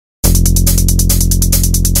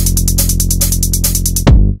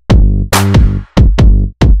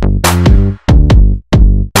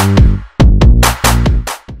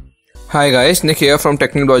Hi guys, Nick here from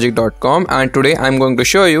Techniblogic.com, and today I'm going to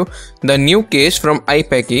show you the new case from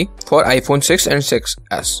Ipacky for iPhone 6 and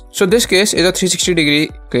 6s. So this case is a 360-degree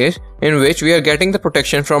case in which we are getting the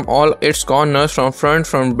protection from all its corners, from front,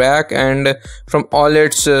 from back, and from all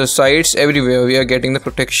its sides. Everywhere we are getting the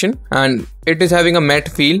protection, and it is having a matte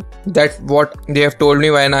feel. That's what they have told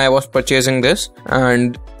me when I was purchasing this,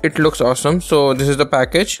 and it looks awesome. So this is the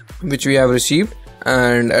package which we have received.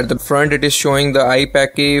 And at the front it is showing the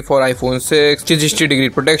Ipacky for iPhone 6, 360-degree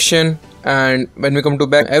protection. And when we come to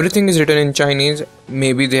back, everything is written in Chinese.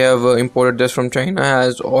 Maybe they have imported this from China,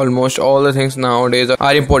 as almost all the things nowadays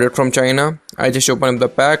are imported from China. I just open up the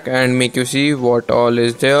pack and make you see what all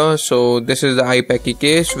is there. So this is the Ipacky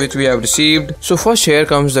case which we have received. So first here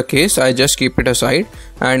comes the case. I just keep it aside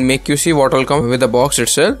and make you see what all comes with the box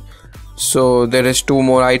itself. So there is two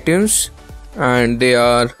more items, and they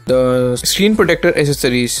are the screen protector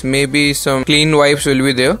accessories. Maybe some clean wipes will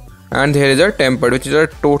be there, and here is a tempered, which is a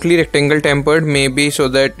totally rectangle tempered, maybe so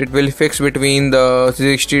that it will fix between the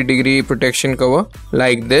 360-degree protection cover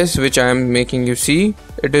like this, which I am making you see.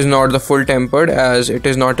 It is not the full tempered, as it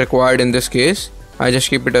is not required in this case. I just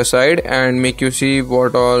keep it aside and make you see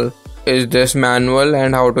what all is this manual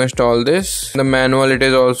and how to install this. The manual, it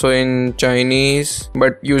is also in Chinese,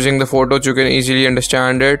 but using the photos you can easily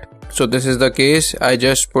understand it. So this is the case. I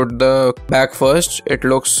just put the back first. It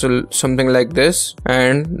looks something like this,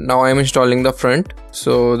 and now I am installing the front.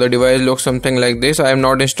 So the device looks something like this. I have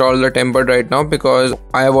not installed the tempered right now because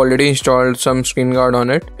I have already installed some screen guard on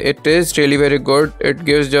it. It is really very good. It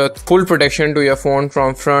gives the full protection to your phone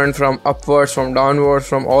from front, from upwards, from downwards,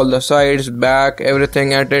 from all the sides, back,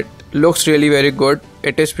 everything at it. Looks really very good.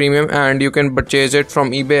 It is premium, and you can purchase it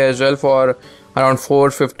from eBay as well for around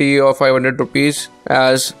 450 or 500 rupees,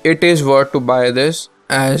 as it is worth to buy this,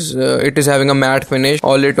 as it is having a matte finish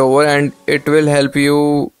all it over, and it will help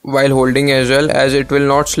you while holding as well, as it will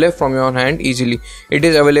not slip from your hand easily. It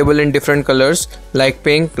is available in different colors like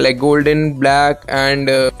pink, like golden, black, and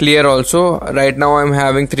clear also. Right now I'm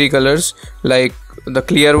having three colors, like the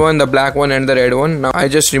clear one, the black one, and the red one. Now I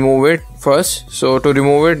just remove it first. So to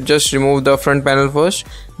remove it, just remove the front panel first,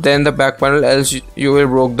 then the back panel, else you will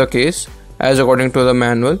break the case as according to the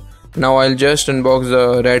manual. Now I'll just unbox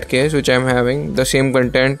the red case which I'm having. The same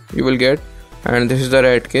content you will get, and this is the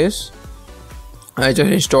red case. I just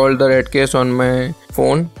installed the red case on my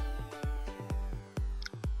phone.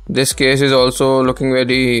 This case is also looking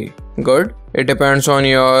very good. It depends on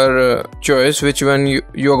your choice which one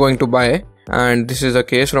you are going to buy. And this is the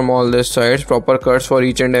case from all these sides, proper cuts for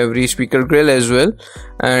each and every speaker grill as well,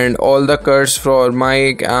 and all the cuts for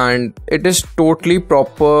mic, and it is totally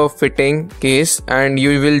proper fitting case, and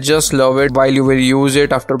you will just love it while you will use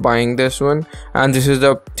it after buying this one. And this is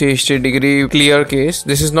the 360-degree clear case.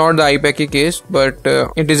 This is not the Ipacky case, but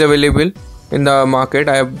it is available in the market.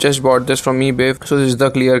 I have just bought this from eBay. So this is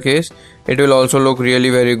the clear case. It will also look really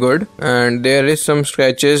very good, and there is some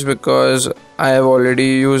scratches because I have already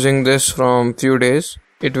using this from few days.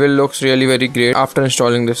 It will looks really very great after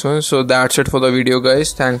installing this one. So that's it for the video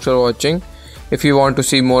guys. Thanks for watching. If you want to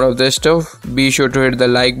see more of this stuff, be sure to hit the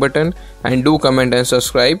like button and do comment and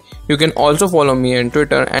subscribe. You can also follow me on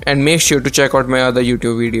Twitter, and make sure to check out my other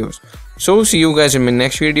YouTube videos. So see you guys in my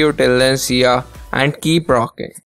next video. Till then, see ya and keep rocking.